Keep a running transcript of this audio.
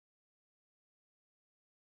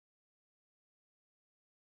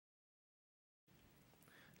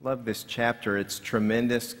Love this chapter. It's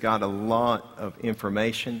tremendous. Got a lot of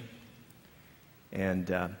information.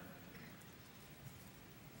 And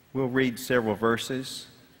we'll read several verses.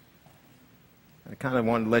 I kind of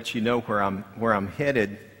want to let you know where I'm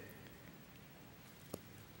headed.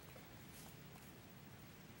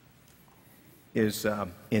 Is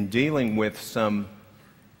in dealing with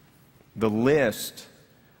the list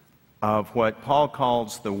of what Paul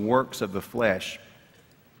calls the works of the flesh.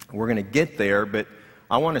 We're going to get there, but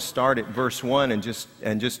I want to start at verse 1 and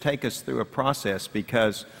just take us through a process,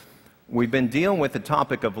 because we've been dealing with the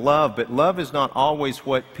topic of love, but love is not always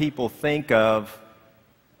what people think of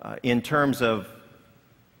in terms of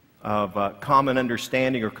common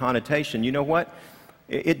understanding or connotation. You know what?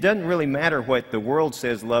 It doesn't really matter what the world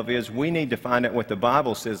says love is. We need to find out what the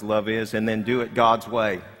Bible says love is and then do it God's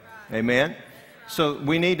way. Amen? So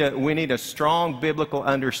we need a strong biblical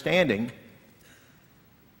understanding,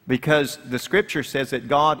 because the Scripture says that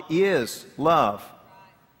God is love.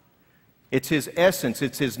 It's His essence.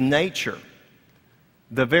 It's His nature.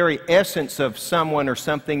 The very essence of someone or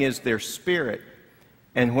something is their spirit.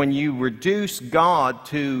 And when you reduce God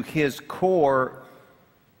to His core,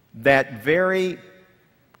 that very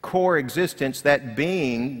core existence, that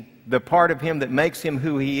being, the part of Him that makes Him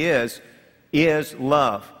who He is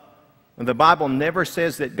love. And the Bible never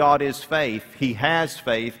says that God is faith. He has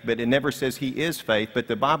faith, but it never says He is faith. But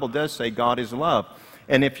the Bible does say God is love.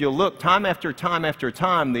 And if you look time after time after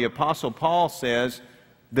time, the Apostle Paul says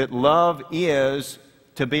that love is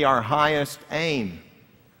to be our highest aim.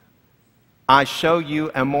 I show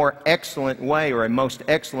you a more excellent way, or a most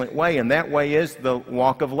excellent way, and that way is the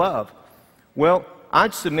walk of love. Well,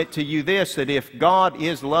 I'd submit to you this, that if God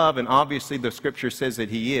is love, and obviously the Scripture says that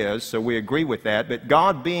He is, so we agree with that, but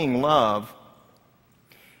God being love,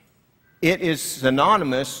 it is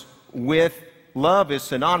synonymous with, love is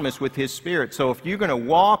synonymous with His Spirit. So if you're going to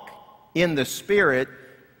walk in the Spirit,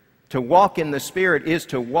 to walk in the Spirit is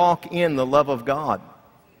to walk in the love of God.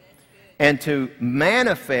 And to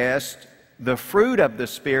manifest the fruit of the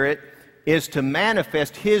Spirit is to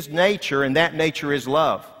manifest His nature, and that nature is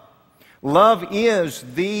love. Love is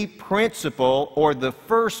the principle or the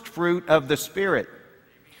first fruit of the Spirit.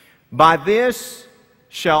 By this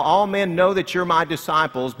shall all men know that you're my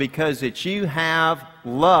disciples, because that you have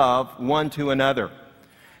love one to another.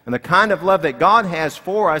 And the kind of love that God has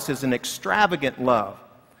for us is an extravagant love.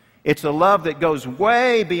 It's a love that goes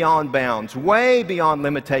way beyond bounds, way beyond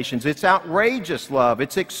limitations. It's outrageous love.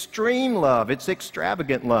 It's extreme love. It's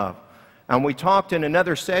extravagant love. And we talked in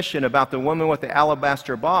another session about the woman with the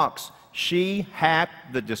alabaster box. She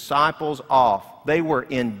hacked the disciples off. They were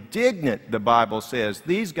indignant, the Bible says.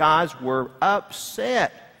 These guys were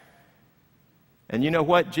upset. And you know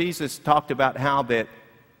what? Jesus talked about how that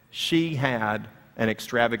she had an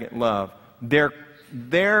extravagant love.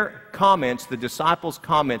 Their comments, the disciples'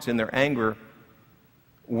 comments in their anger,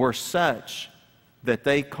 were such that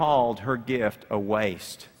they called her gift a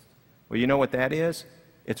waste. Well, you know what that is?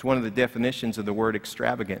 It's one of the definitions of the word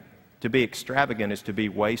extravagant. To be extravagant is to be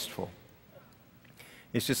wasteful.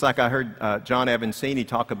 It's just like I heard John Avancini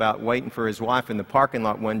talk about waiting for his wife in the parking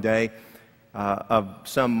lot one day of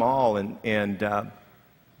some mall, and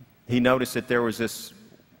he noticed that there was this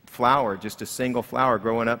flower, just a single flower,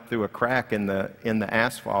 growing up through a crack in the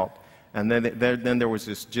asphalt, and then there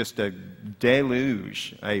was just a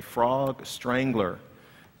deluge, a frog strangler,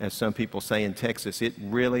 as some people say in Texas. It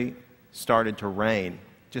really started to rain,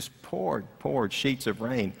 just poured sheets of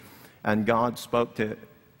rain, and God spoke to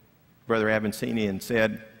Brother Avancini and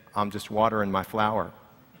said, "I'm just watering my flower."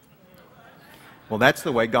 Well, that's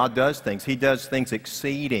the way God does things. He does things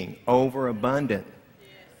exceeding, overabundant.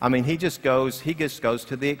 I mean, he just goes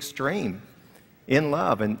to the extreme in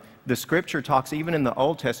love. And the Scripture talks, even in the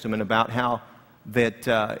Old Testament, about how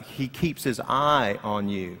that He keeps His eye on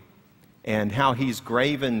you, and how He's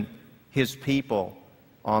graven His people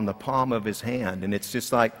on the palm of His hand. And it's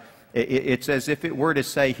just like, it's as if it were to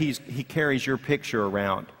say He carries your picture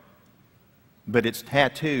around, but it's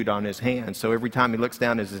tattooed on His hand. So every time He looks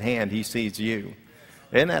down at His hand, He sees you.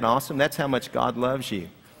 Isn't that awesome? That's how much God loves you.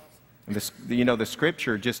 The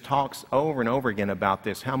Scripture just talks over and over again about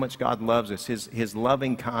this, how much God loves us, His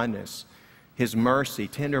loving kindness, His mercy.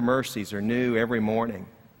 Tender mercies are new every morning.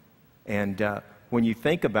 And when you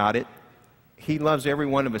think about it, He loves every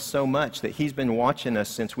one of us so much that He's been watching us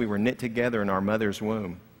since we were knit together in our mother's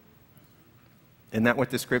womb. Isn't that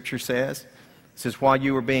what the Scripture says? It says, while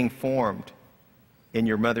you were being formed in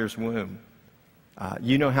your mother's womb.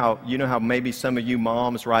 You know how maybe some of you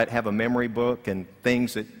moms, right, have a memory book and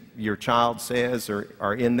things that your child says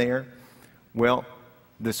are in there? Well,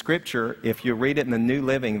 the scripture, if you read it in the New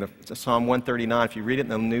Living, the Psalm 139, if you read it in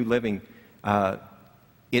the New Living,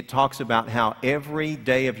 it talks about how every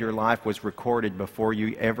day of your life was recorded before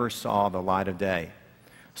you ever saw the light of day.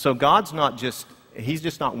 So God's not just, He's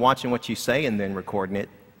just not watching what you say and then recording it.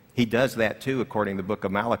 He does that too, according to the book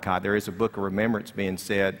of Malachi. There is a book of remembrance being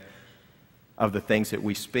said of the things that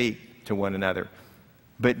we speak to one another.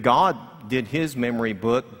 But God did His memory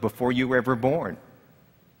book before you were ever born.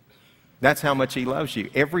 That's how much He loves you.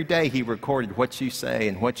 Every day He recorded what you say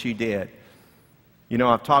and what you did. You know,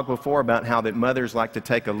 I've talked before about how that mothers like to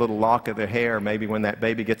take a little lock of their hair, maybe when that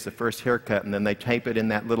baby gets the first haircut, and then they tape it in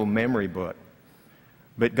that little memory book.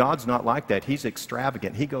 But God's not like that. He's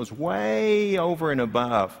extravagant. He goes way over and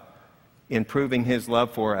above in proving His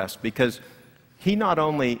love for us, because He not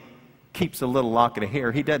only keeps a little locket of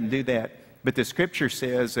hair, He doesn't do that, but the Scripture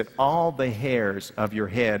says that all the hairs of your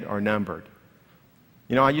head are numbered.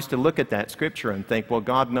 You know, I used to look at that Scripture and think, well,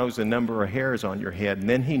 God knows the number of hairs on your head. And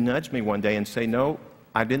then He nudged me one day and say, no,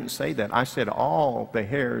 I didn't say that. I said all the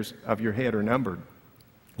hairs of your head are numbered.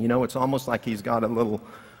 You know, it's almost like He's got a little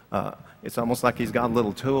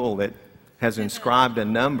tool that has inscribed a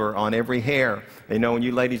number on every hair. You know, when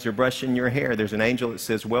you ladies are brushing your hair, there's an angel that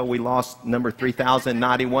says, well, we lost number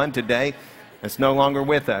 3091 today. It's no longer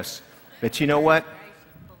with us. But you know what?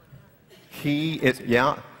 He is,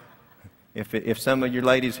 yeah. If some of your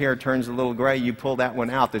ladies' hair turns a little gray, you pull that one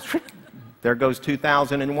out. There goes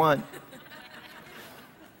 2001.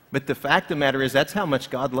 But the fact of the matter is, that's how much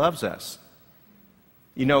God loves us.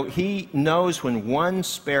 You know, He knows when one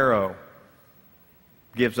sparrow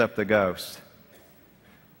gives up the ghost.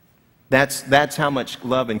 That's how much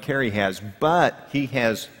love and care He has. But He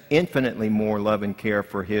has infinitely more love and care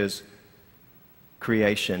for His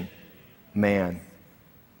creation, man.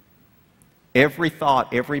 Every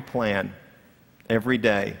thought, every plan, every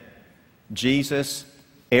day. Jesus,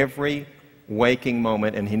 every waking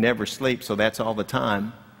moment, and He never sleeps, so that's all the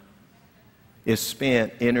time, is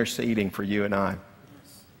spent interceding for you and I.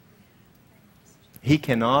 He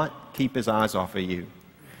cannot keep His eyes off of you.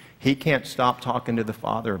 He can't stop talking to the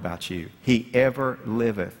Father about you. He ever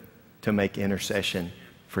liveth to make intercession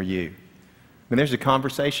for you. I mean, there's a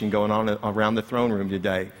conversation going on around the throne room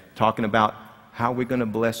today, talking about how are we going to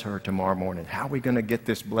bless her tomorrow morning? How are we going to get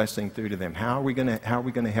this blessing through to them? How are we going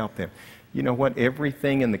to help them? You know what?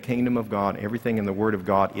 Everything in the kingdom of God, everything in the Word of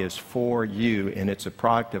God is for you, and it's a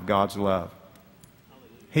product of God's love.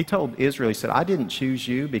 He told Israel, He said, I didn't choose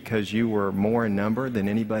you because you were more in number than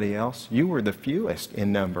anybody else. You were the fewest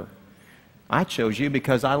in number. I chose you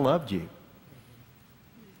because I loved you.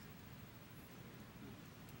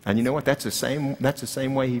 And you know what? That's the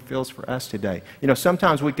same way He feels for us today. You know,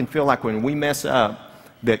 sometimes we can feel like when we mess up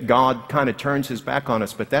that God kind of turns His back on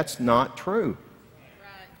us, but that's not true.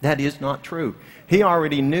 That is not true. He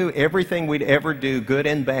already knew everything we'd ever do, good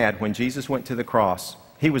and bad, when Jesus went to the cross.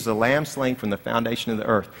 He was the lamb slain from the foundation of the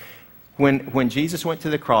earth. When Jesus went to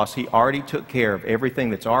the cross, He already took care of everything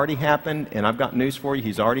that's already happened, and I've got news for you,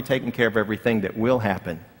 He's already taken care of everything that will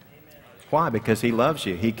happen. Amen. Why? Because He loves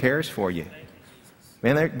you. He cares for you.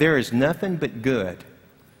 Man, there is nothing but good.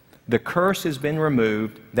 The curse has been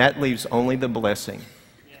removed. That leaves only the blessing.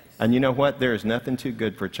 And you know what? There is nothing too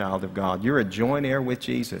good for a child of God. You're a joint heir with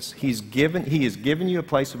Jesus. He has given you a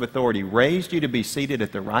place of authority, raised you to be seated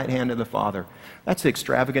at the right hand of the Father. That's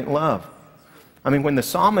extravagant love. I mean, when the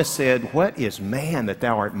psalmist said, what is man that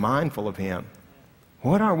thou art mindful of him?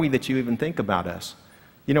 What are we that you even think about us?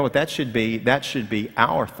 You know what that should be? That should be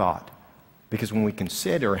our thought. Because when we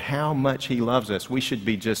consider how much He loves us, we should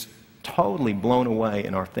be just totally blown away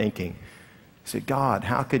in our thinking. Say, God,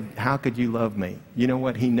 how could you love me? You know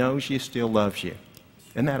what? He knows you, still loves you.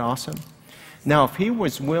 Isn't that awesome? Now, if He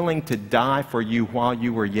was willing to die for you while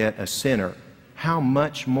you were yet a sinner, how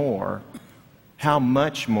much more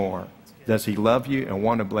does He love you and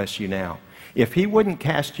want to bless you now? If He wouldn't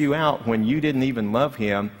cast you out when you didn't even love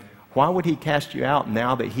Him, why would He cast you out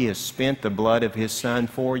now that He has spent the blood of His Son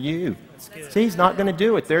for you? See, He's not going to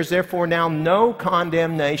do it. There's therefore now no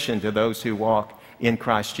condemnation to those who walk in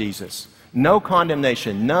Christ Jesus. No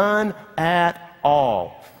condemnation. None at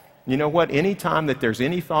all. You know what? Anytime that there's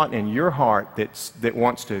any thought in your heart that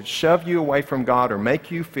wants to shove you away from God or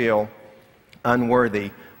make you feel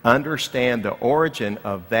unworthy, understand the origin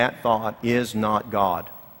of that thought is not God.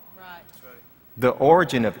 The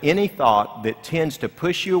origin of any thought that tends to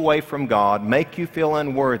push you away from God, make you feel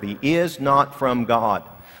unworthy, is not from God.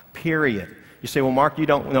 Period. You say, well, Mark, you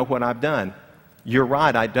don't know what I've done. You're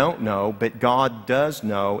right, I don't know, but God does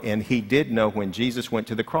know, and He did know when Jesus went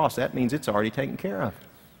to the cross. That means it's already taken care of.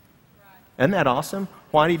 Isn't that awesome?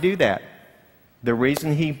 Why did He do that? The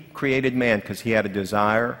reason He created man, because He had a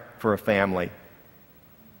desire for a family.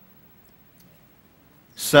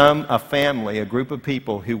 A family, a group of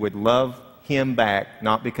people who would love Him back,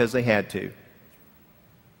 not because they had to,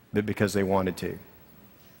 but because they wanted to. Isn't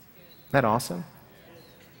that awesome?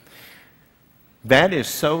 That is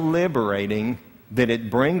so liberating that it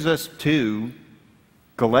brings us to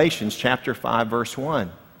Galatians chapter 5, verse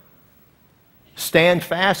 1. Stand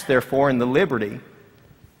fast, therefore, in the liberty.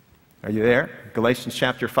 Are you there? Galatians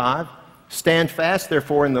chapter 5. Stand fast,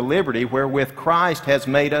 therefore, in the liberty wherewith Christ has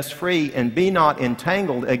made us free, and be not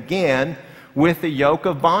entangled again with the yoke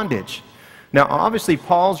of bondage. Now, obviously,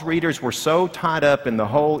 Paul's readers were so tied up in the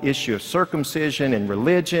whole issue of circumcision and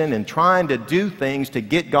religion and trying to do things to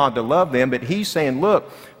get God to love them, but he's saying,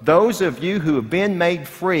 look, those of you who have been made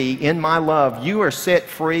free in my love, you are set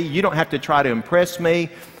free. You don't have to try to impress me.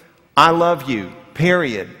 I love you.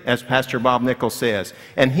 Period, as Pastor Bob Nichols says.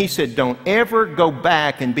 And he said, don't ever go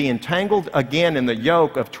back and be entangled again in the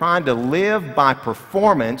yoke of trying to live by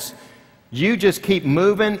performance. You just keep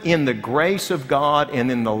moving in the grace of God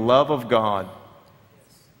and in the love of God.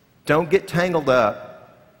 Don't get tangled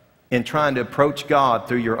up in trying to approach God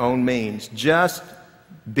through your own means. Just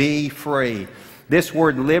be free. This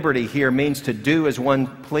word liberty here means to do as one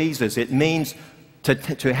pleases. It means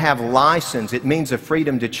to have license. It means a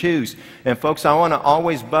freedom to choose. And folks, I want to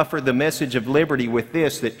always buffer the message of liberty with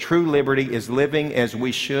this, that true liberty is living as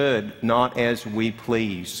we should, not as we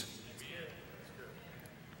please.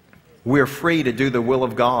 We're free to do the will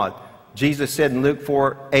of God. Jesus said in Luke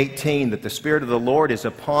 4:18 that the Spirit of the Lord is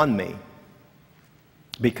upon me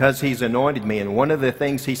because He's anointed me. And one of the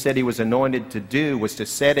things He said He was anointed to do was to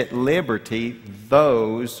set at liberty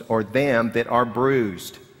those or them that are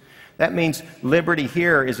bruised. That means liberty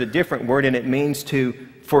here is a different word, and it means to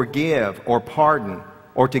forgive or pardon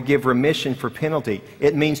or to give remission for penalty.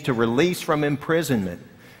 It means to release from imprisonment.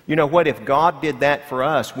 You know what? If God did that for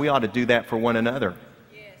us, we ought to do that for one another.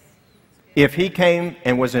 If He came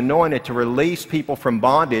and was anointed to release people from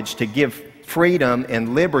bondage, to give freedom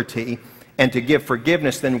and liberty, and to give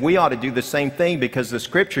forgiveness, then we ought to do the same thing, because the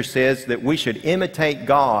Scripture says that we should imitate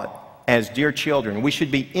God as dear children. We should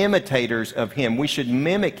be imitators of Him. We should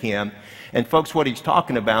mimic Him. And folks, what He's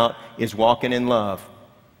talking about is walking in love.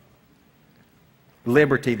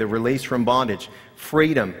 Liberty, the release from bondage.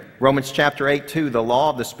 Freedom. Romans chapter 8:2, the law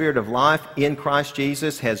of the Spirit of life in Christ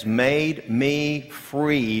Jesus has made me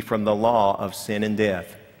free from the law of sin and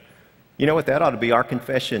death. You know what? That ought to be our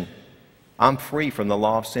confession. I'm free from the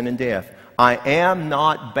law of sin and death. I am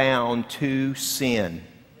not bound to sin.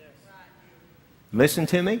 Listen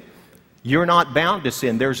to me. You're not bound to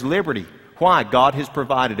sin. There's liberty. Why? God has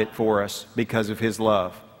provided it for us because of His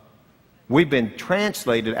love. We've been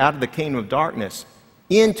translated out of the kingdom of darkness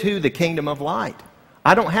into the kingdom of light.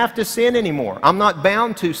 I don't have to sin anymore. I'm not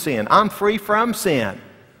bound to sin. I'm free from sin.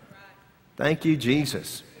 Thank you,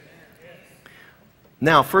 Jesus.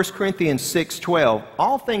 Now, 1 Corinthians 6:12,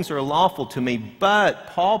 all things are lawful to me, but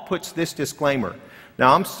Paul puts this disclaimer.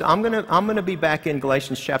 Now, I'm going to be back in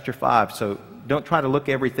Galatians chapter 5, so don't try to look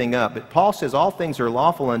everything up. But Paul says, all things are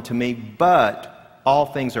lawful unto me, but all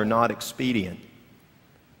things are not expedient.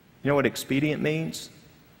 You know what expedient means?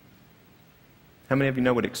 How many of you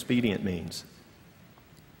know what expedient means?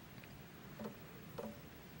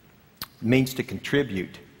 It means to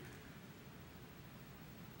contribute.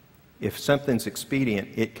 If something's expedient,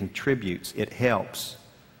 it contributes, it helps.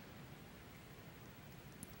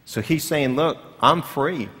 So he's saying, look, I'm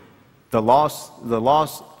free.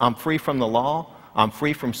 I'm free from the law. I'm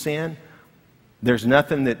free from sin. There's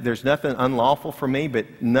nothing unlawful for me,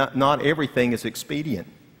 but not everything is expedient.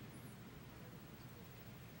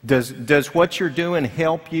 Does what you're doing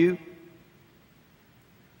help you?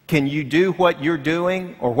 Can you do what you're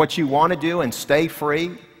doing or what you want to do and stay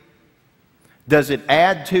free? Does it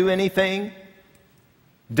add to anything?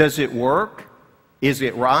 Does it work? Is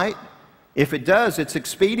it right? If it does, it's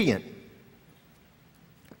expedient.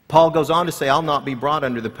 Paul goes on to say, I'll not be brought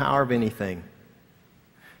under the power of anything.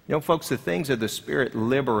 You know, folks, the things of the Spirit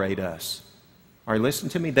liberate us. Or listen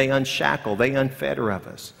to me, they unshackle, they unfetter of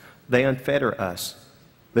us. They unfetter us.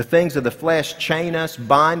 The things of the flesh chain us,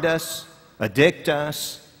 bind us, addict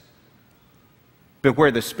us. But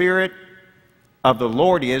where the Spirit of the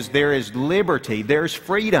Lord is, there is liberty, there's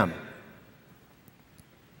freedom.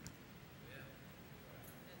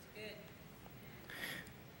 That's good.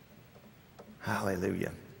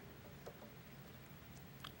 Hallelujah.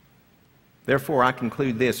 Therefore, I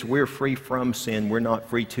conclude this: we're free from sin, we're not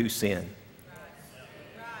free to sin.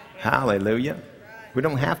 Hallelujah. We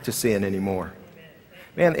don't have to sin anymore.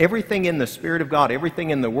 Man, everything in the Spirit of God, everything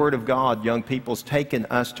in the Word of God, young people, is taking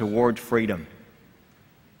us toward freedom.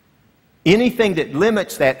 Anything that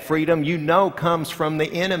limits that freedom, you know, comes from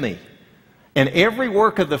the enemy. And every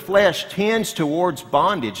work of the flesh tends towards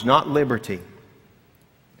bondage, not liberty.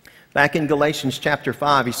 Back in Galatians chapter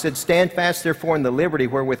 5, he said, "Stand fast therefore in the liberty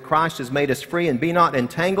wherewith Christ has made us free, and be not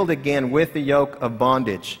entangled again with the yoke of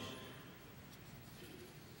bondage."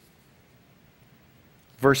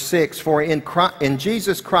 Verse 6, "For in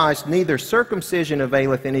Jesus Christ neither circumcision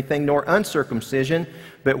availeth anything, nor uncircumcision,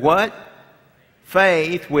 but" what?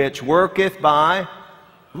 "Faith which worketh by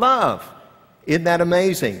love." Isn't that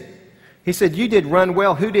amazing? He said, "You did run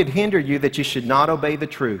well. Who did hinder you that you should not obey the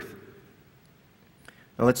truth?"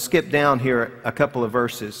 Now let's skip down here a couple of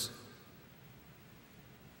verses.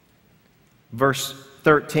 Verse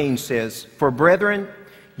 13 says, "For brethren,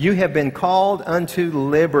 you have been called unto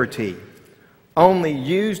liberty. Only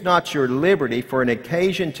use not your liberty for an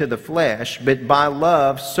occasion to the flesh, but by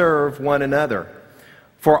love serve one another.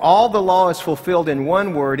 For all the law is fulfilled in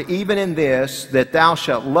one word, even in this, that thou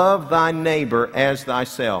shalt love thy neighbor as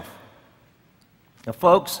thyself." Now,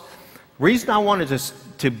 folks, the reason I wanted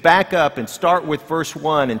to back up and start with verse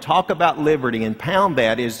 1 and talk about liberty and pound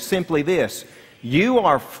that is simply this. You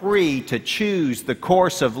are free to choose the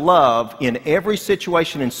course of love in every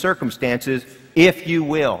situation and circumstances if you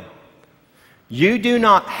will. You do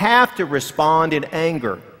not have to respond in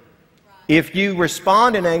anger. If you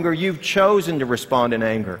respond in anger, you've chosen to respond in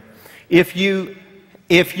anger. If you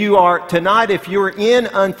are tonight, if you're in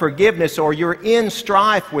unforgiveness or you're in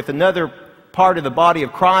strife with another part of the body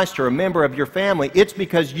of Christ or a member of your family, it's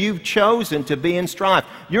because you've chosen to be in strife.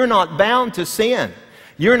 You're not bound to sin.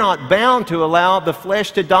 You're not bound to allow the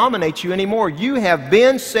flesh to dominate you anymore. You have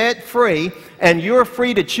been set free, and you're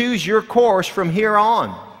free to choose your course from here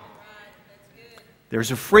on.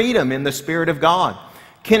 There's a freedom in the Spirit of God.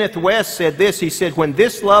 Kenneth West said this. He said, "When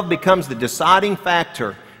this love becomes the deciding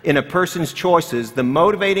factor in a person's choices, the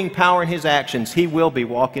motivating power in his actions, he will be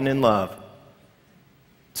walking in love."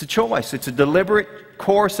 It's a choice. It's a deliberate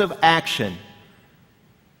course of action.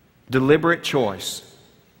 Deliberate choice.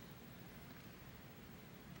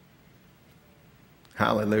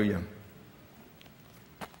 Hallelujah.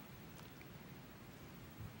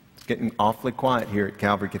 It's getting awfully quiet here at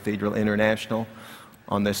Calvary Cathedral International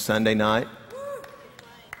on this Sunday night.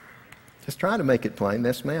 Just trying to make it plain.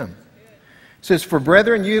 Yes, ma'am. It says, "For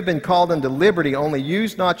brethren, you have been called unto liberty. Only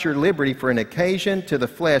use not your liberty for an occasion to the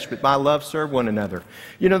flesh, but by love serve one another."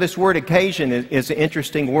 You know, this word occasion is an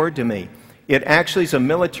interesting word to me. It actually is a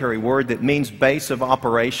military word that means base of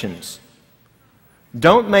operations.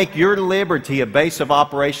 Don't make your liberty a base of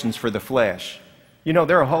operations for the flesh. You know,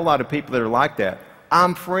 there are a whole lot of people that are like that.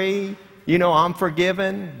 I'm free. You know, I'm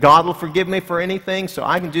forgiven. God will forgive me for anything, so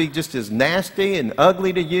I can be just as nasty and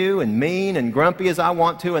ugly to you and mean and grumpy as I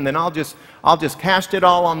want to, and then I'll just cast it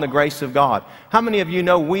all on the grace of God. How many of you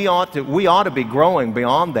know we ought to be growing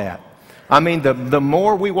beyond that? I mean, the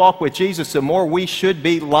more we walk with Jesus, the more we should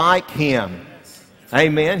be like Him.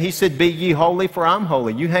 Amen. He said, "Be ye holy, for I'm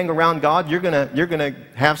holy." You hang around God, you're gonna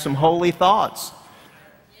have some holy thoughts.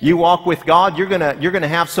 You walk with God, you're gonna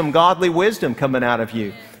have some godly wisdom coming out of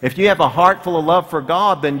you. If you have a heart full of love for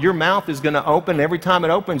God, then your mouth is going to open. Every time it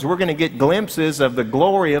opens, we're going to get glimpses of the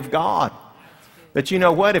glory of God. But you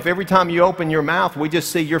know what? If every time you open your mouth, we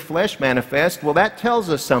just see your flesh manifest, well, that tells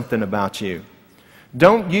us something about you.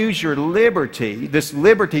 Don't use your liberty, this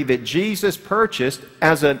liberty that Jesus purchased,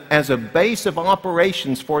 as a base of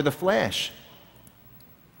operations for the flesh.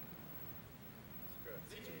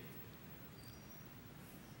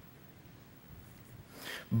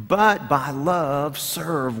 But by love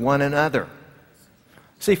serve one another.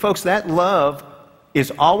 See, folks, that love is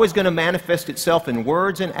always going to manifest itself in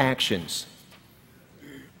words and actions.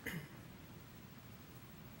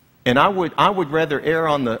 And I would rather err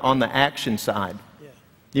on the action side.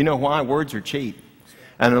 You know why? Words are cheap.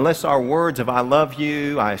 And unless our words of "I love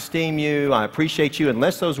you," "I esteem you," "I appreciate you,"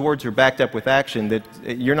 unless those words are backed up with action, that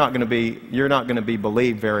you're not going to be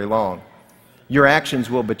believed very long. Your actions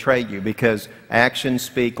will betray you, because actions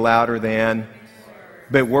speak louder than...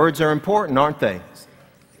 But words are important, aren't they?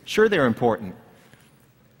 Sure, they're important.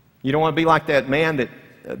 You don't want to be like that man that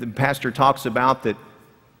the pastor talks about that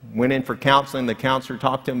went in for counseling. The counselor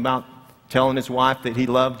talked to him about telling his wife that he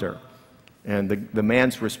loved her. And the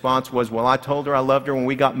man's response was, "Well, I told her I loved her when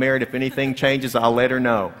we got married. If anything changes, I'll let her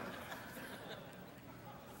know."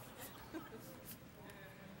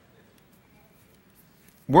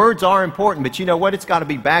 Words are important, but you know what? It's got to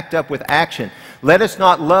be backed up with action. Let us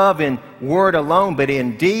not love in word alone, but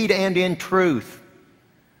in deed and in truth.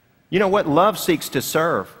 You know what? Love seeks to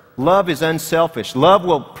serve. love is unselfish. Love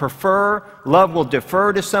will prefer, love will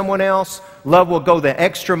defer to someone else. Love will go the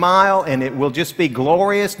extra mile, and it will just be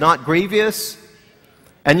glorious, not grievous.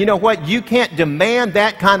 And you know what? You can't demand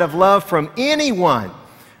that kind of love from anyone.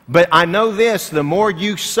 But I know this, the more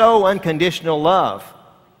you sow unconditional love,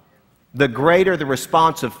 the greater the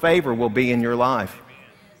response of favor will be in your life.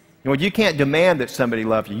 You know, you can't demand that somebody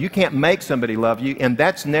love you. You can't make somebody love you, and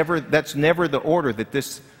that's never the order that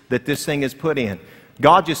this thing is put in.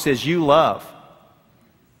 God just says, you love.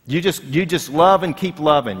 You just love and keep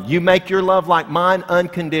loving. You make your love like mine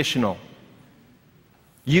unconditional.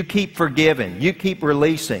 You keep forgiving. You keep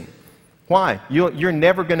releasing. Why? You're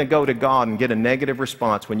never going to go to God and get a negative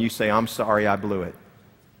response when you say, I'm sorry, I blew it.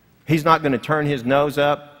 He's not going to turn his nose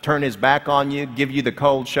up, turn his back on you, give you the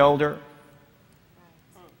cold shoulder.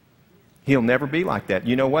 He'll never be like that.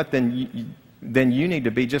 You know what? Then you need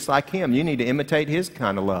to be just like him. You need to imitate his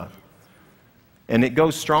kind of love. And it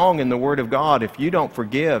goes strong in the Word of God. If you don't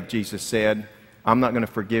forgive, Jesus said, I'm not going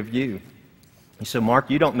to forgive you. He said, Mark,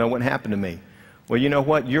 you don't know what happened to me. Well, you know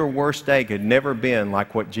what? Your worst day could never been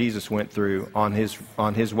like what Jesus went through on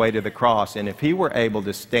his way to the cross. And if he were able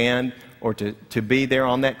to stand or to be there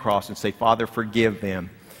on that cross and say, Father, forgive them,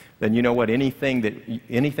 then you know what? Anything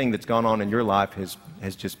that's gone on in your life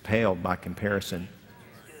has just paled by comparison.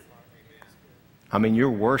 I mean,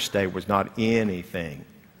 your worst day was not anything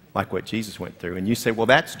like what Jesus went through. And you say, well,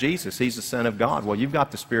 that's Jesus. He's the Son of God. Well, you've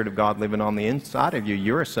got the Spirit of God living on the inside of you.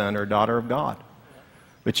 You're a son or a daughter of God.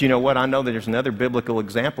 But you know what? I know that there's another biblical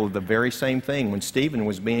example of the very same thing when Stephen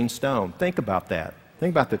was being stoned. Think about that.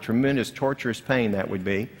 Think about the tremendous torturous pain that would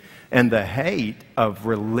be. And the hate of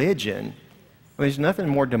religion. Well, there's nothing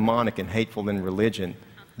more demonic and hateful than religion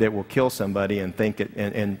that will kill somebody and think it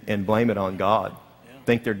and blame it on God.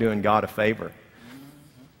 Think they're doing God a favor.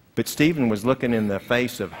 But Stephen was looking in the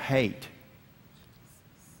face of hate,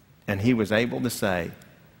 and he was able to say,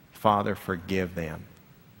 Father, forgive them.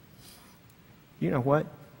 You know what?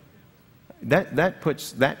 That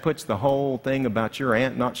puts the whole thing about your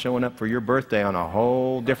aunt not showing up for your birthday on a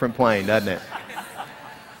whole different plane, doesn't it?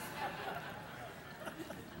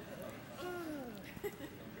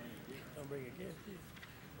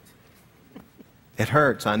 It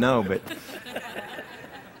hurts, I know,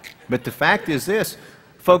 but the fact is this.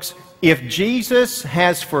 Folks, if Jesus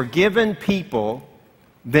has forgiven people,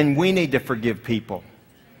 then we need to forgive people.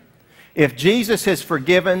 If Jesus has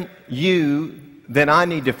forgiven you, then I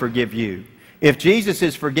need to forgive you. If Jesus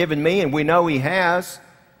has forgiven me, and we know he has,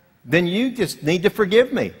 then you just need to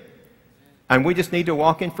forgive me. And we just need to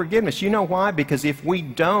walk in forgiveness. You know why? Because if we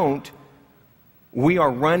don't, we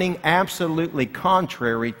are running absolutely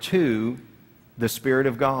contrary to the Spirit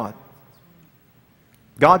of God.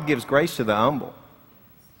 God gives grace to the humble.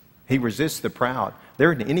 He resists the proud.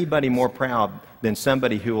 There isn't anybody more proud than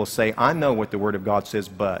somebody who will say, I know what the Word of God says,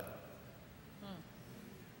 but.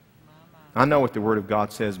 I know what the Word of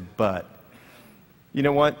God says, but. You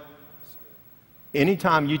know what?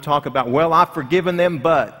 Anytime you talk about, well, I've forgiven them,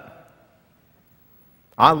 but.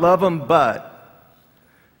 I love them, but.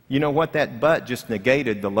 You know what? That but just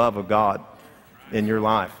negated the love of God in your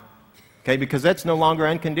life. Okay? Because that's no longer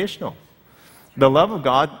unconditional. The love of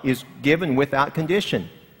God is given without condition.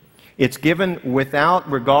 It's given without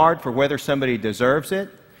regard for whether somebody deserves it.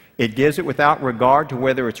 It gives it without regard to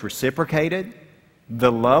whether it's reciprocated.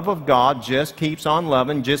 The love of God just keeps on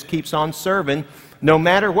loving, just keeps on serving, no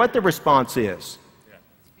matter what the response is.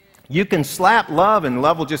 You can slap love, and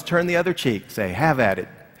love will just turn the other cheek. Say, have at it.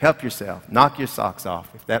 Help yourself. Knock your socks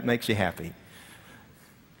off if that makes you happy.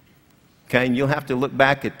 Okay, and you'll have to look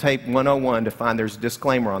back at tape 101 to find there's a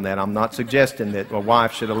disclaimer on that. I'm not suggesting that a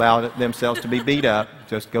wife should allow themselves to be beat up.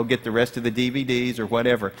 Just go get the rest of the DVDs or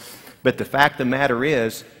whatever. But the fact of the matter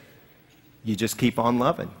is, you just keep on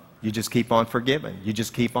loving. You just keep on forgiving. You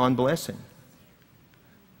just keep on blessing.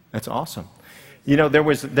 That's awesome. You know, there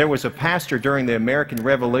was a pastor during the American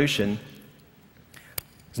Revolution.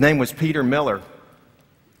 His name was Peter Miller.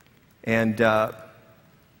 And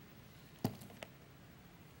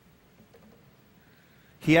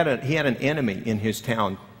he had an enemy in his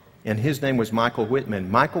town, and his name was Michael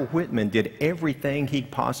Whitman. Michael Whitman did everything he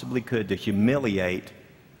possibly could to humiliate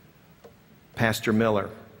Pastor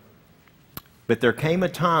Miller. But there came a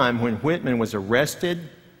time when Whitman was arrested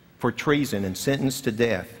for treason and sentenced to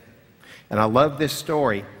death. And I love this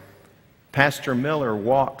story. Pastor Miller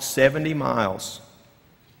walked 70 miles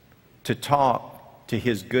to talk to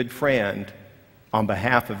his good friend on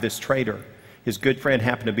behalf of this traitor. His good friend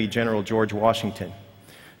happened to be General George Washington.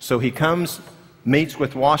 So he comes, meets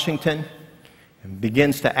with Washington, and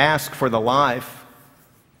begins to ask for the life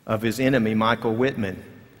of his enemy, Michael Whitman.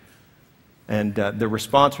 And the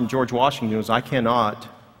response from George Washington was, I cannot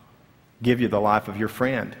give you the life of your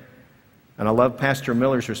friend. And I love Pastor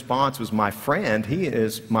Miller's response was, my friend, he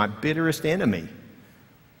is my bitterest enemy.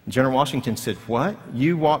 And General Washington said, what?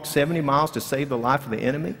 You walked 70 miles to save the life of the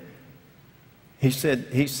enemy? He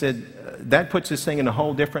said, that puts this thing in a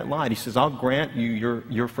whole different light. He says, I'll grant you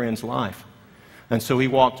your friend's life. And so he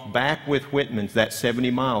walked back with Whitman that 70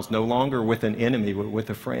 miles, no longer with an enemy, but with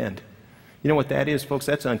a friend. You know what that is, folks?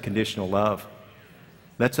 That's unconditional love.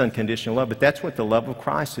 That's unconditional love, but that's what the love of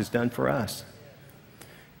Christ has done for us.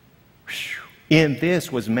 In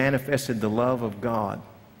this was manifested the love of God,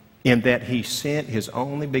 in that He sent His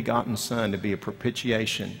only begotten Son to be a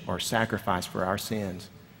propitiation or sacrifice for our sins.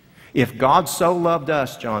 If God so loved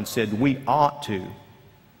us, John said, we ought to,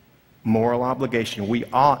 moral obligation, we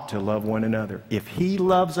ought to love one another. If He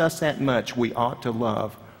loves us that much, we ought to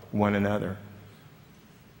love one another.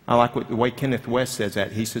 I like the way Kenneth West says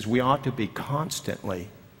that. He says we ought to be constantly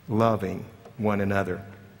loving one another.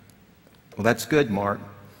 Well, that's good, Mark.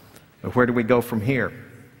 But where do we go from here?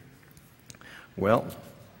 Well,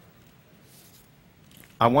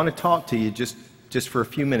 I want to talk to you just for a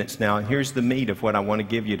few minutes now, and here's the meat of what I want to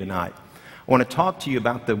give you tonight. I want to talk to you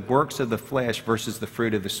about the works of the flesh versus the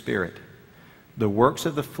fruit of the Spirit. The works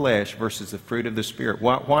of the flesh versus the fruit of the Spirit.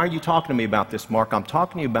 Why are you talking to me about this, Mark? I'm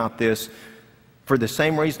talking to you about this for the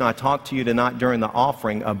same reason I talked to you tonight during the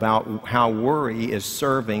offering about how worry is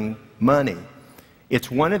serving money. It's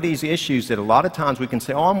one of these issues that a lot of times we can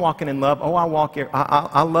say, oh, I'm walking in love. Oh,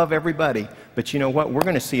 I love everybody. But you know what? We're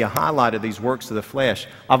going to see a highlight of these works of the flesh.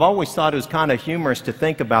 I've always thought it was kind of humorous to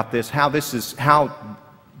think about this, how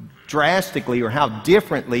drastically or how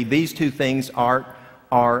differently these two things are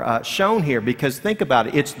shown here. Because think about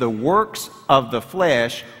it. It's the works of the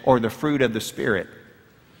flesh or the fruit of the Spirit.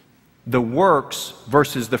 The works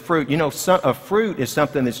versus the fruit. You know, a fruit is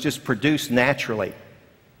something that's just produced naturally.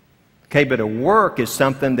 Okay, but a work is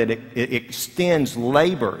something that it extends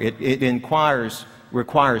labor. It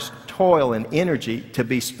requires toil and energy to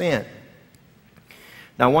be spent.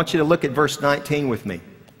 Now I want you to look at verse 19 with me.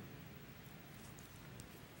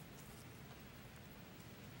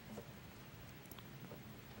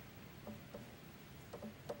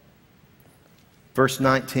 Verse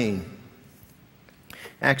 19.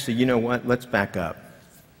 Actually, you know what? Let's back up.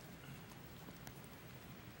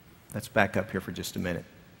 Let's back up here for just a minute.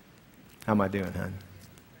 How am I doing, hon?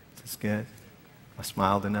 Is this good? I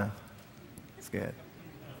smiled enough? It's good.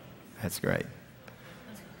 That's great.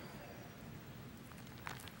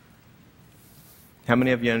 How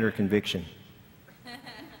many of you under conviction?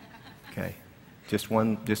 Okay. Just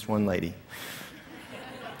one lady.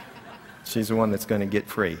 She's the one that's going to get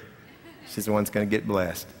free. She's the one that's going to get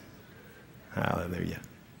blessed. Hallelujah.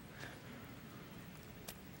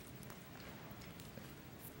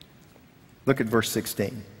 Look at verse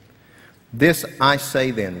 16. This I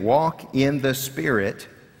say then, walk in the Spirit,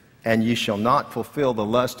 and ye shall not fulfill the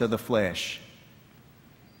lust of the flesh.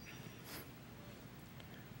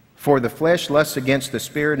 For the flesh lusts against the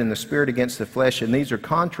Spirit, and the Spirit against the flesh, and these are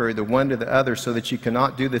contrary the one to the other, so that ye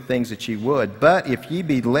cannot do the things that ye would. But if ye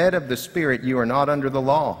be led of the Spirit, you are not under the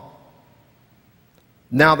law.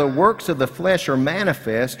 Now the works of the flesh are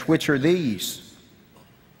manifest, which are these: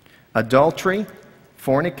 adultery,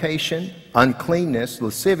 fornication, uncleanness,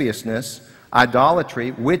 lasciviousness,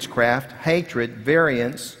 idolatry, witchcraft, hatred,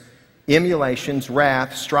 variance, emulations,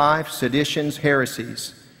 wrath, strife, seditions,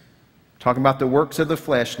 heresies. Talking about the works of the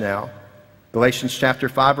flesh now. Galatians chapter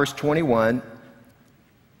 5, verse 21.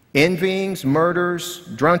 Envyings, murders,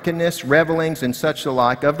 drunkenness, revelings, and such the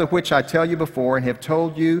like, of the which I tell you before, and have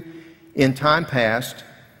told you in time past,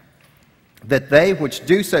 that they which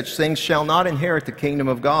do such things shall not inherit the kingdom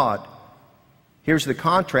of God. Here's the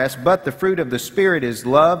contrast. But the fruit of the Spirit is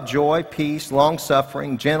love, joy, peace,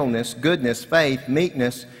 long-suffering, gentleness, goodness, faith,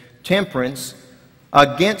 meekness, temperance.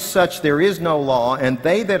 Against such there is no law, and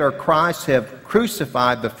they that are Christ have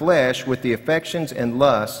crucified the flesh with the affections and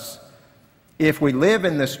lusts. If we live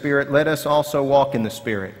in the Spirit, let us also walk in the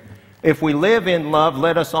Spirit. If we live in love,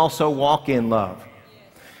 let us also walk in love.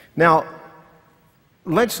 Now,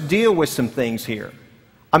 let's deal with some things here.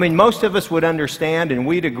 I mean, most of us would understand and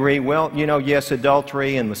we'd agree, well, you know, yes,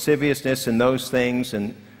 adultery and lasciviousness and those things,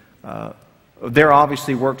 and they're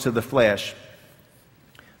obviously works of the flesh.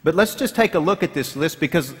 But let's just take a look at this list,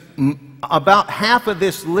 because about half of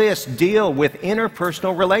this list deal with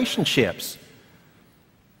interpersonal relationships.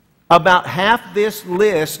 About half this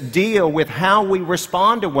list deal with how we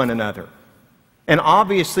respond to one another. And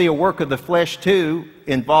obviously a work of the flesh too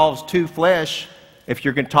involves two flesh if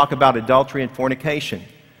you're going to talk about adultery and fornication.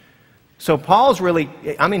 So Paul's really,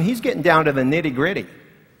 I mean, he's getting down to the nitty-gritty.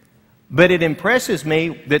 But it impresses me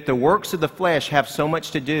that the works of the flesh have so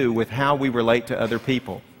much to do with how we relate to other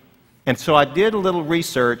people. And so I did a little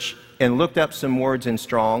research and looked up some words in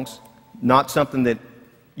Strong's, not something that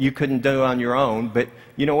you couldn't do on your own, but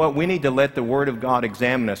you know what? We need to let the Word of God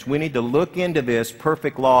examine us. We need to look into this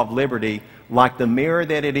perfect law of liberty like the mirror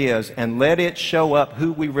that it is and let it show up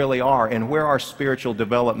who we really are and where our spiritual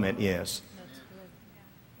development is.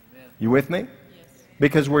 You with me?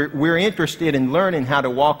 Because we're interested in learning how to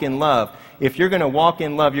walk in love. If you're going to walk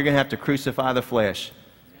in love, you're going to have to crucify the flesh.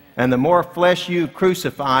 And the more flesh you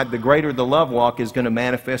crucify, the greater the love walk is going to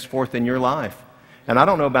manifest forth in your life. And I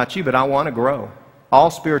don't know about you, but I want to grow. All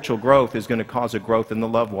spiritual growth is going to cause a growth in the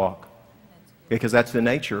love walk. Because that's the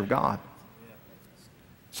nature of God.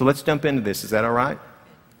 So let's jump into this. Is that all right?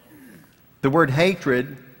 The word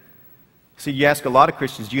hatred, see, you ask a lot of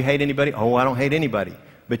Christians, do you hate anybody? Oh, I don't hate anybody.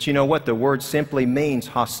 But you know what? The word simply means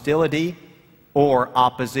hostility or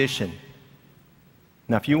opposition.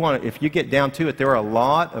 Now, if you get down to it, there are a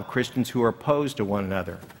lot of Christians who are opposed to one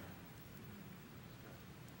another.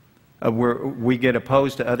 We get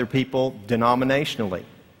opposed to other people denominationally.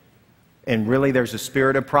 And really, there's a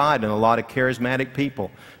spirit of pride in a lot of charismatic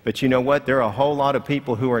people. But you know what? There are a whole lot of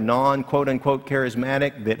people who are non-quote-unquote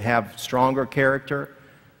charismatic that have stronger character,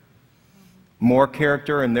 more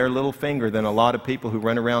character in their little finger than a lot of people who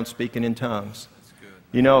run around speaking in tongues.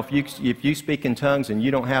 You know, if you speak in tongues and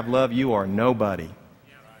you don't have love, you are nobody.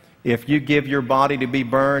 If you give your body to be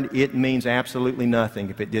burned, it means absolutely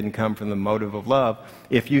nothing if it didn't come from the motive of love.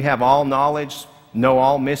 If you have all knowledge, know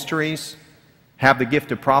all mysteries, have the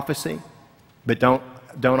gift of prophecy, but don't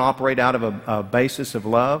operate out of a basis of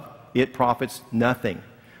love, it profits nothing.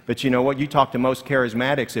 But you know what? You talk to most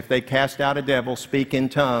charismatics, if they cast out a devil, speak in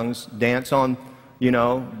tongues, dance a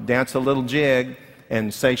little jig,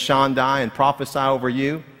 and say Shandai and prophesy over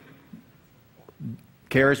you,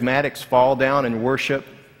 charismatics fall down and worship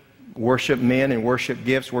men and worship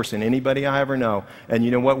gifts worse than anybody I ever know. And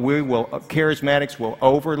you know what? Charismatics will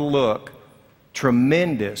overlook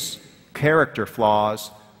tremendous character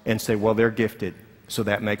flaws and say, well, they're gifted, so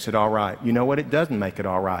that makes it all right. You know what? It doesn't make it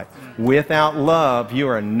all right. Without love, you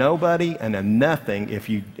are a nobody and a nothing if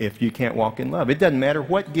you can't walk in love. It doesn't matter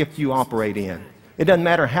what gift you operate in. It doesn't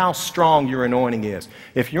matter how strong your anointing is.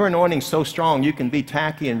 If your anointing is so strong you can be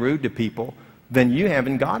tacky and rude to people, then you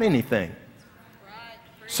haven't got anything.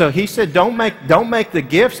 So he said, don't make the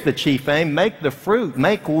gifts the chief aim. Make the fruit.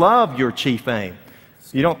 Make love your chief aim.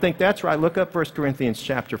 You don't think that's right? Look up 1 Corinthians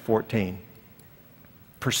chapter 14.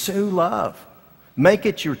 Pursue love. Make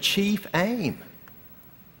it your chief aim.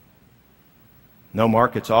 No,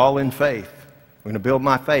 Mark, it's all in faith. I'm going to build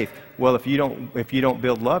my faith. Well, if you don't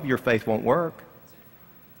build love, your faith won't work.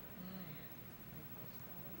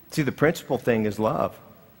 See, the principal thing is love.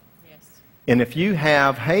 Yes. And if you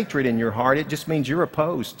have hatred in your heart, it just means you're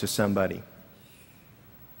opposed to somebody.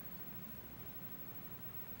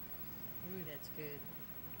 Ooh, that's good.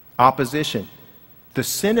 Opposition. The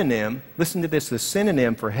synonym, listen to this, the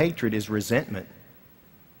synonym for hatred is resentment.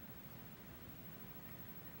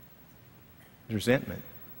 Resentment.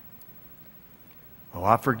 Oh,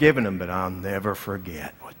 I've forgiven them, but I'll never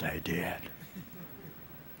forget what they did.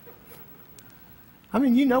 I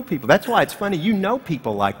mean, you know people. That's why it's funny. You know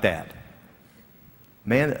people like that.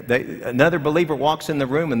 Man, another believer walks in the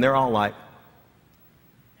room and they're all like,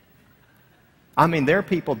 I mean, there are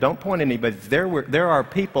people, don't point at anybody, there are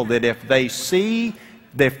people that if they see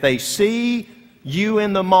you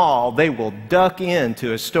in the mall, they will duck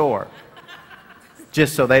into a store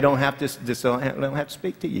just so they don't have to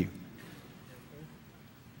speak to you. You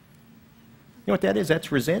know what that is?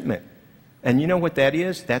 That's resentment. And you know what that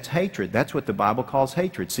is? That's hatred. That's what the Bible calls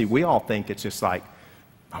hatred. See, we all think it's just like,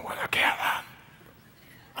 I want to kill them.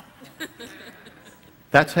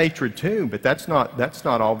 That's hatred too, but that's not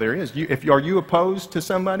all there is. Are you opposed to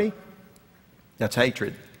somebody? That's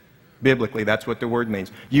hatred. Biblically, that's what the word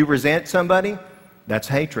means. You resent somebody? That's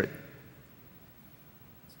hatred.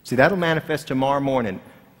 See, that'll manifest tomorrow morning.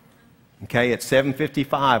 Okay, at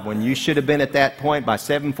 7:55, when you should have been at that point by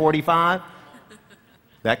 7:45,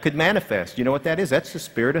 that could manifest. You know what that is? That's the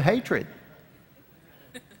spirit of hatred.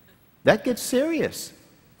 That gets serious.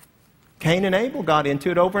 Cain and Abel got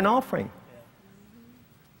into it over an offering.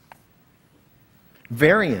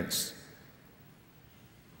 Variance.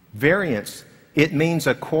 Variance. It means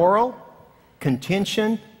a quarrel,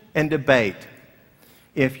 contention, and debate.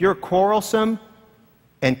 If you're quarrelsome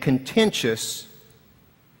and contentious,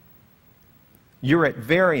 you're at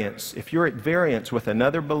variance. If you're at variance with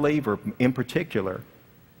another believer in particular,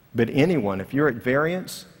 but anyone, if you're at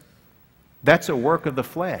variance, that's a work of the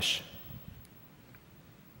flesh.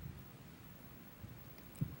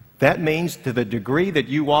 That means to the degree that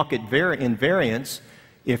you walk in variance,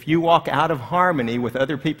 if you walk out of harmony with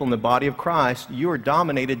other people in the body of Christ, you are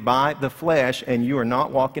dominated by the flesh and you are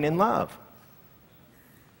not walking in love.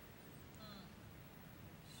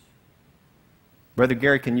 Brother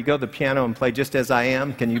Gary, can you go to the piano and play Just As I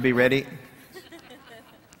Am? Can you be ready?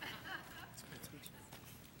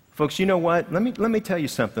 Folks, you know what? Let me tell you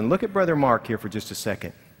something. Look at Brother Mark here for just a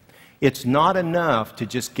second. It's not enough to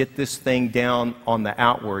just get this thing down on the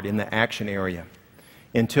outward, in the action area.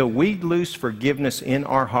 Until we lose forgiveness in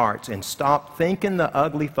our hearts and stop thinking the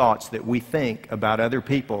ugly thoughts that we think about other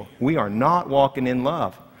people, we are not walking in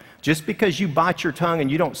love. Just because you bite your tongue and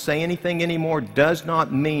you don't say anything anymore does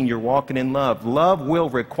not mean you're walking in love. Love will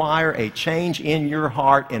require a change in your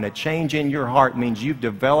heart, and a change in your heart means you've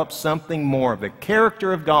developed something more of the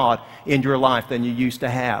character of God in your life than you used to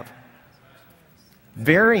have.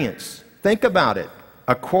 Variance. Think about it.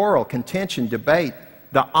 A quarrel, contention, debate.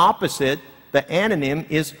 The opposite, the antonym,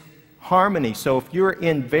 is harmony. So if you're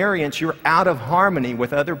in variance, you're out of harmony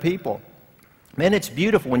with other people. Man, it's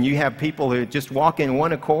beautiful when you have people who just walk in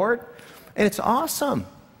one accord, and it's awesome.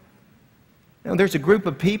 You know, there's a group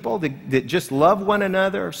of people that just love one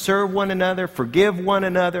another, serve one another, forgive one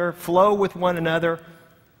another, flow with one another.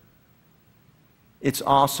 It's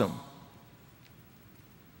awesome.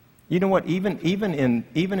 You know what? Even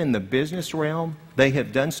in the business realm, they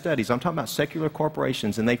have done studies. I'm talking about secular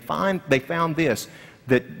corporations, and they found this,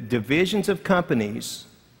 that divisions of companies,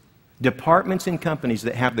 departments in companies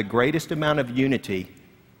that have the greatest amount of unity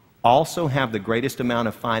also have the greatest amount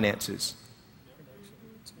of finances.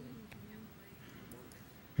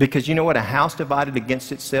 Because you know what? A house divided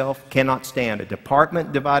against itself cannot stand. A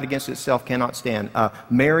department divided against itself cannot stand. A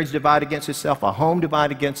marriage divided against itself, a home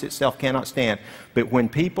divided against itself cannot stand. But when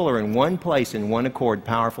people are in one place, in one accord,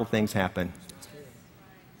 powerful things happen.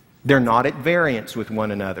 They're not at variance with one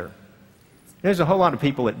another. There's a whole lot of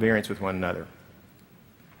people at variance with one another.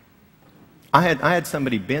 I had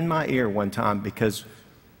somebody bend my ear one time because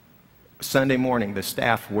Sunday morning the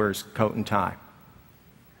staff wears coat and tie.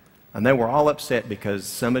 And they were all upset because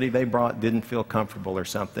somebody they brought didn't feel comfortable or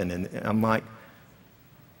something. And I'm like,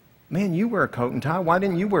 man, you wear a coat and tie. Why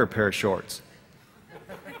didn't you wear a pair of shorts?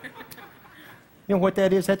 You know what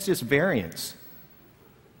that is? That's just variance.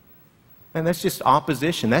 And that's just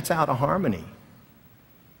opposition. That's out of harmony.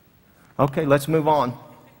 Okay, let's move on.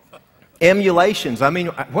 Emulations. I mean,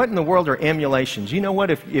 what in the world are emulations? You know what?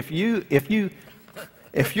 If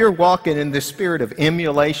you're walking in the spirit of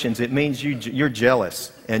emulations, it means you're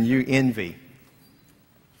jealous and you envy.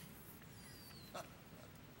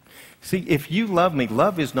 See, if you love me,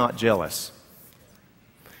 love is not jealous.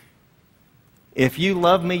 If you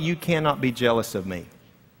love me, you cannot be jealous of me.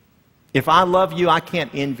 If I love you, I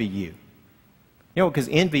can't envy you. You know, because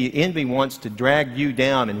envy wants to drag you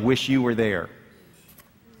down and wish you were there.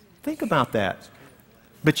 Think about that.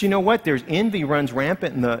 But you know what? There's envy runs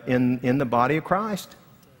rampant in the body of Christ.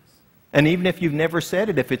 And even if you've never said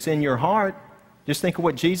it, if it's in your heart, just think of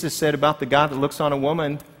what Jesus said about the guy that looks on a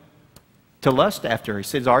woman to lust after her. He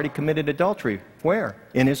says he's already committed adultery. Where?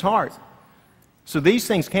 In his heart. So these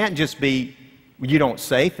things can't just be, you don't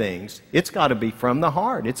say things. It's got to be from the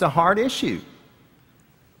heart. It's a heart issue.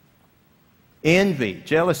 Envy,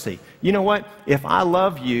 jealousy. You know what? If I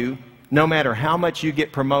love you, no matter how much you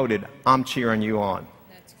get promoted, I'm cheering you on.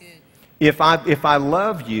 That's good. If I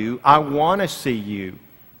love you, I want to see you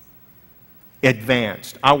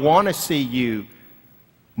advanced. I want to see you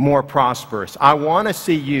more prosperous. I want to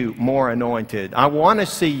see you more anointed. I want to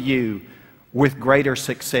see you with greater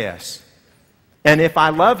success. And if I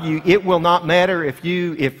love you, it will not matter if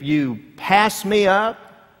you pass me up,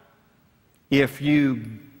 if you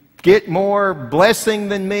get more blessing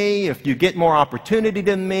than me, if you get more opportunity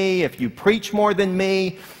than me, if you preach more than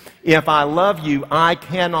me. If I love you, I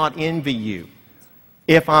cannot envy you.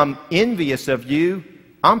 If I'm envious of you,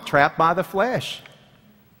 I'm trapped by the flesh.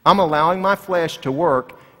 I'm allowing my flesh to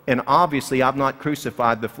work, and obviously I've not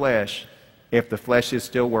crucified the flesh if the flesh is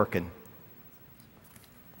still working.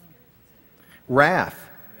 Wrath.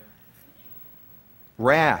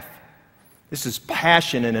 Wrath. This is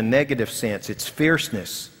passion in a negative sense. It's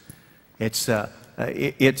fierceness. It's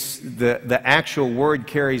the actual word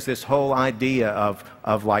carries this whole idea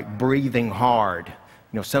of like breathing hard.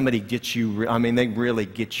 You know, somebody gets you, I mean, they really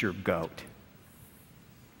get your goat.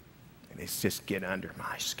 And it's just get under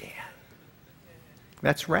my skin.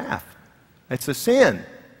 That's wrath. That's a sin.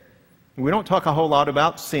 We don't talk a whole lot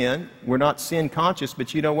about sin. We're not sin conscious,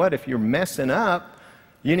 but you know what? If you're messing up,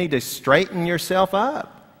 you need to straighten yourself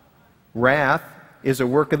up. Wrath is a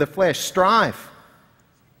work of the flesh. Strife.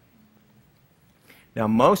 Now,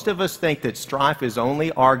 most of us think that strife is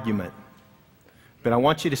only argument, but I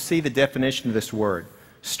want you to see the definition of this word.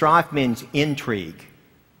 Strife means intrigue,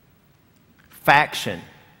 faction.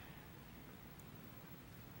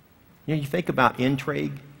 You know, you think about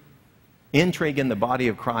intrigue. Intrigue in the body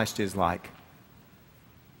of Christ is like,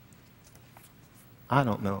 I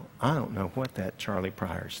don't know what that Charlie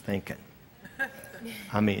Pryor's thinking.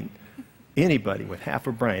 I mean, anybody with half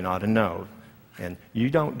a brain ought to know. And you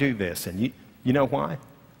don't do this. And you know why?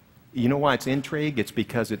 You know why it's intrigue? It's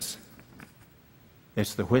because it's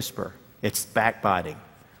the whisper. It's backbiting.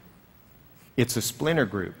 It's a splinter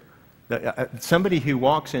group. Somebody who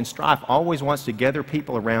walks in strife always wants to gather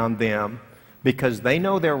people around them because they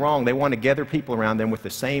know they're wrong. They want to gather people around them with the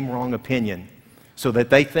same wrong opinion so that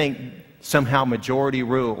they think somehow majority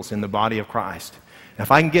rules in the body of Christ.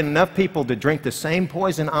 If I can get enough people to drink the same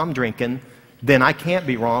poison I'm drinking, then I can't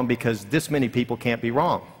be wrong because this many people can't be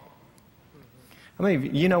wrong. I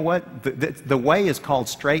mean, you know what? The way is called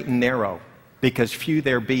straight and narrow because few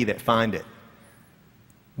there be that find it.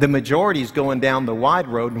 The majority is going down the wide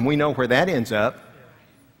road, and we know where that ends up.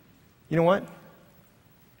 You know what?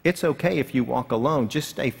 It's okay if you walk alone. Just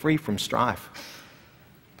stay free from strife.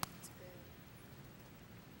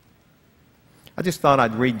 I just thought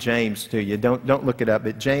I'd read James to you. Don't look it up.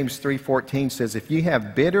 But James 3:14 says, if you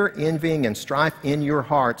have bitter envying and strife in your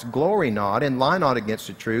hearts, glory not and lie not against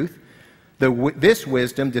the truth. This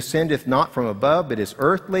wisdom descendeth not from above, but is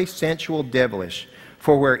earthly, sensual, devilish.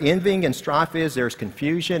 For where envying and strife is, there is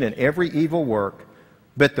confusion and every evil work.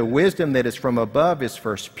 But the wisdom that is from above is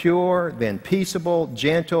first pure, then peaceable,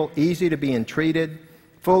 gentle, easy to be entreated,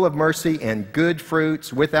 full of mercy and good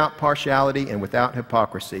fruits, without partiality and without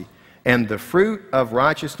hypocrisy. And the fruit of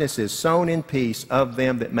righteousness is sown in peace of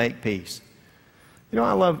them that make peace. You know,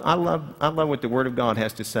 I love what the Word of God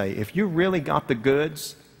has to say. If you really got the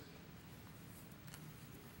goods,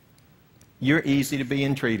 you're easy to be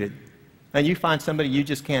entreated. And you find somebody you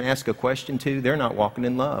just can't ask a question to, they're not walking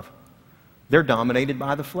in love. They're dominated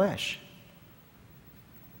by the flesh.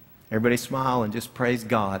 Everybody smile and just praise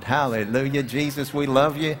God. Hallelujah, Jesus, we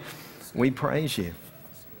love you. We praise you.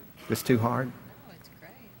 It's too hard? No, it's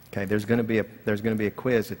great. Okay, there's going to be a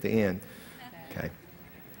quiz at the end. Okay.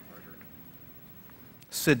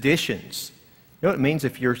 Seditions. You know what it means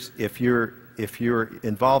if you're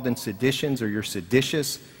involved in seditions or you're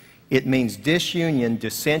seditious? It means disunion,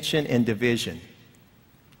 dissension, and division.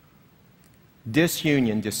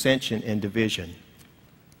 Disunion, dissension, and division.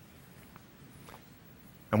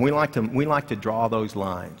 And we like to draw those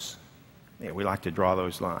lines. Yeah, we like to draw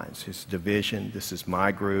those lines. It's division. This is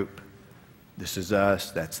my group. This is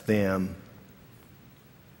us. That's them.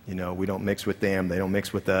 You know, we don't mix with them. They don't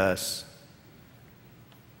mix with us.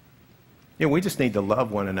 You know, we just need to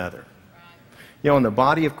love one another. You know, in the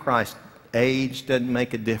body of Christ, age doesn't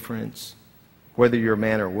make a difference. Whether you're a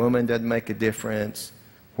man or a woman doesn't make a difference.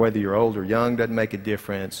 Whether you're old or young doesn't make a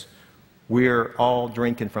difference. We're all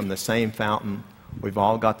drinking from the same fountain. We've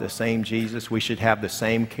all got the same Jesus. We should have the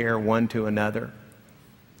same care one to another.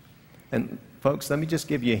 And folks, let me just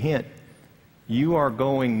give you a hint. You are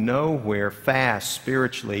going nowhere fast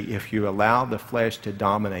spiritually if you allow the flesh to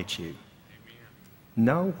dominate you.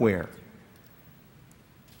 Nowhere.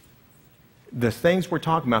 The things we're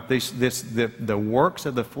talking about, the works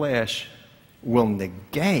of the flesh will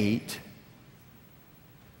negate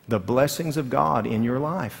the blessings of God in your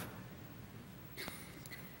life.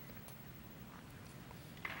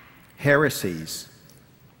 Heresies.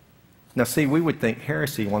 Now see, we would think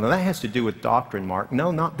heresy, well, that has to do with doctrine, Mark.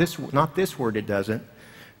 No, not this word, it doesn't.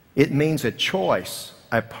 It means a choice,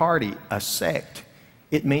 a party, a sect.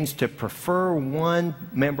 It means to prefer one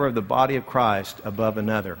member of the body of Christ above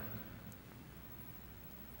another.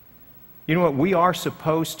 You know what? We are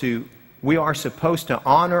supposed to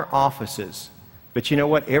honor offices. But you know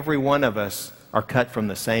what? Every one of us are cut from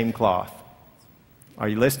the same cloth. Are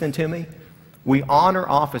you listening to me? We honor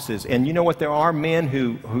offices. And you know what? There are men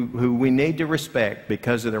who we need to respect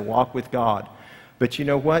because of their walk with God. But you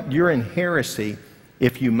know what? You're in heresy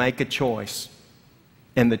if you make a choice.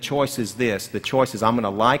 And the choice is this. The choice is I'm going to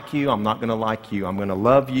like you, I'm not going to like you. I'm going to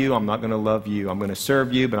love you, I'm not going to love you. I'm going to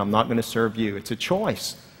serve you, but I'm not going to serve you. It's a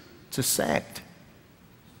choice. It's a sect.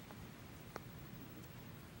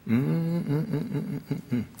 You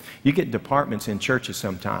get departments in churches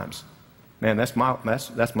sometimes. Man, that's my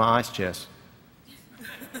ice chest.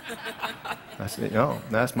 No,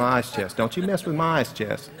 that's my ice chest. Don't you mess with my ice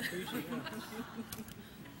chest.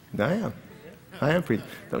 I am free.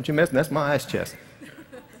 Don't you mess. That's my ice chest.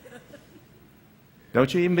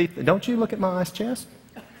 Don't you look at my ice chest.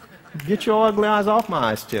 Get your ugly eyes off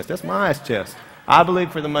my ice chest. That's my ice chest. I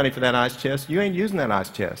believe for the money for that ice chest. You ain't using that ice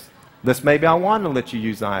chest. This maybe I want to let you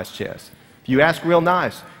use the ice chest. If you ask real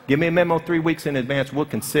nice, give me a memo 3 weeks in advance. We'll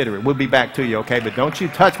consider it. We'll be back to you, okay? But don't you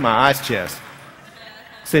touch my ice chest.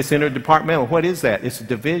 Say it's interdepartmental. What is that? It's a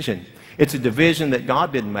division. It's a division that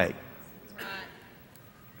God didn't make.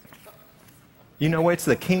 You know what? It's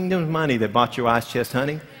the kingdom's money that bought your ice chest,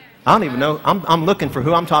 honey. I don't even know. I'm looking for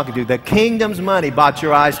who I'm talking to. The kingdom's money bought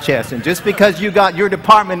your ice chest. And just because you got your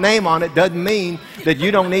department name on it doesn't mean that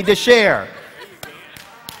you don't need to share.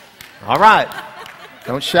 All right.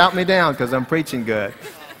 Don't shout me down because I'm preaching good.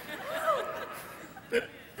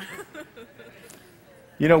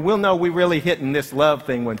 You know, we'll know we're really hitting this love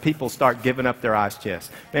thing when people start giving up their ice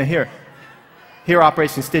chest. Man, here,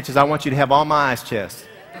 Operation Stitches, I want you to have all my ice chests.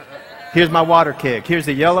 Here's my water keg. Here's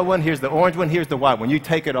the yellow one. Here's the orange one. Here's the white one. You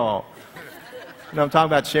take it all. You know what I'm talking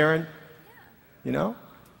about, Sharon? You know?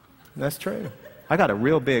 That's true. I got a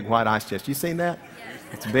real big white ice chest. You seen that?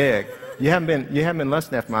 It's big. You haven't been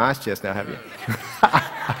lusting after my ice chest now, have you?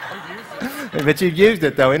 But you've used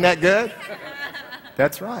it, though. Isn't that good?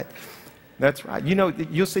 That's right. That's right. You know,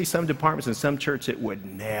 you'll see some departments in some church that would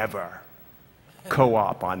never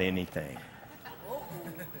co-op on anything.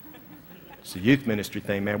 It's a youth ministry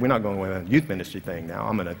thing, man. We're not going with a youth ministry thing now.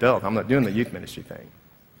 I'm an adult. I'm not doing the youth ministry thing.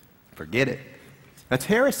 Forget it. That's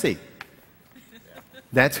heresy.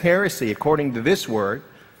 That's heresy according to this word.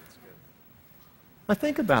 Now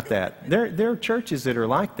think about that. There are churches that are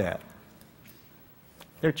like that.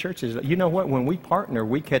 There are churches. You know what? When we partner,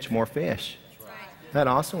 we catch more fish. Isn't that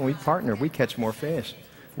awesome? When we partner, we catch more fish.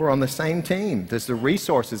 We're on the same team. There's the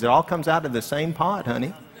resources. It all comes out of the same pot,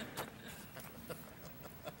 honey.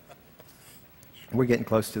 We're getting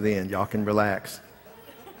close to the end. Y'all can relax.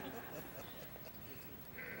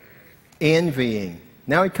 Envying.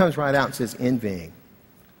 Now he comes right out and says envying.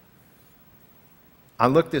 I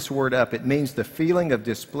looked this word up. It means the feeling of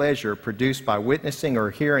displeasure produced by witnessing or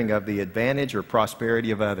hearing of the advantage or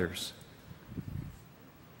prosperity of others.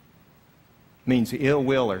 It means ill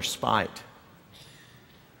will or spite.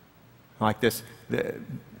 Like this.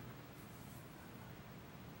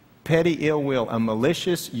 Petty ill will, a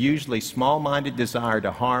malicious, usually small-minded desire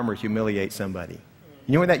to harm or humiliate somebody.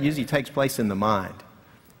 You know where that usually takes place? In the mind.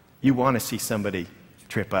 You want to see somebody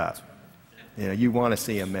trip up. You know, you want to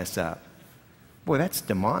see them mess up. Boy, that's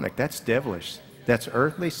demonic. That's devilish. That's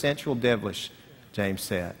earthly, sensual, devilish, James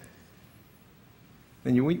said.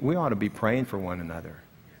 And we ought to be praying for one another.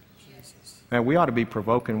 And we ought to be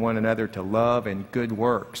provoking one another to love and good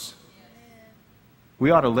works.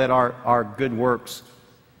 We ought to let our good works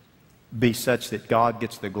be such that God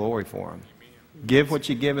gets the glory for them. Give what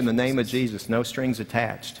you give in the name of Jesus, no strings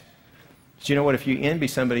attached. But you know what? If you envy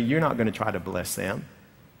somebody, you're not going to try to bless them.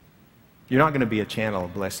 You're not going to be a channel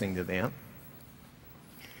of blessing to them.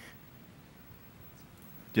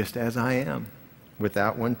 Just as I am,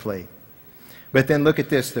 without one plea. But then look at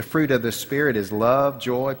this. The fruit of the Spirit is love,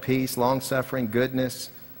 joy, peace, long-suffering, goodness,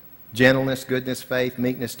 gentleness, goodness, faith,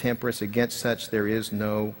 meekness, temperance. Against such there is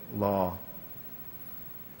no law.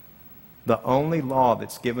 The only law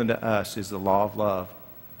that's given to us is the law of love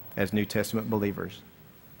as New Testament believers.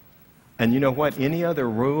 And you know what? Any other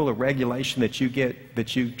rule or regulation that you get,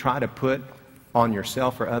 that you try to put on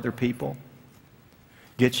yourself or other people,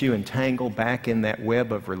 gets you entangled back in that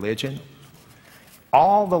web of religion.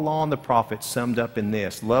 All the law and the prophets summed up in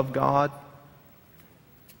this: love God,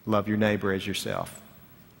 love your neighbor as yourself.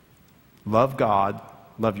 Love God,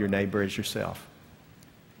 love your neighbor as yourself.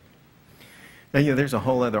 Now, you know, there's a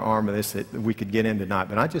whole other arm of this that we could get in tonight,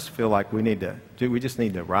 but I just feel like we just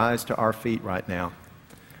need to rise to our feet right now.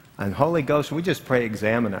 And Holy Ghost, we just pray,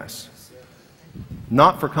 examine us.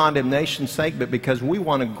 Not for condemnation's sake, but because we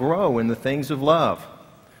want to grow in the things of love.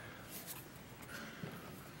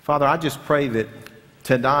 Father, I just pray that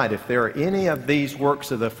tonight, if there are any of these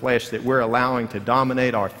works of the flesh that we're allowing to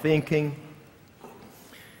dominate our thinking,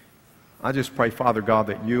 I just pray, Father God,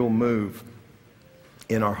 that you'll move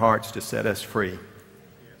in our hearts to set us free.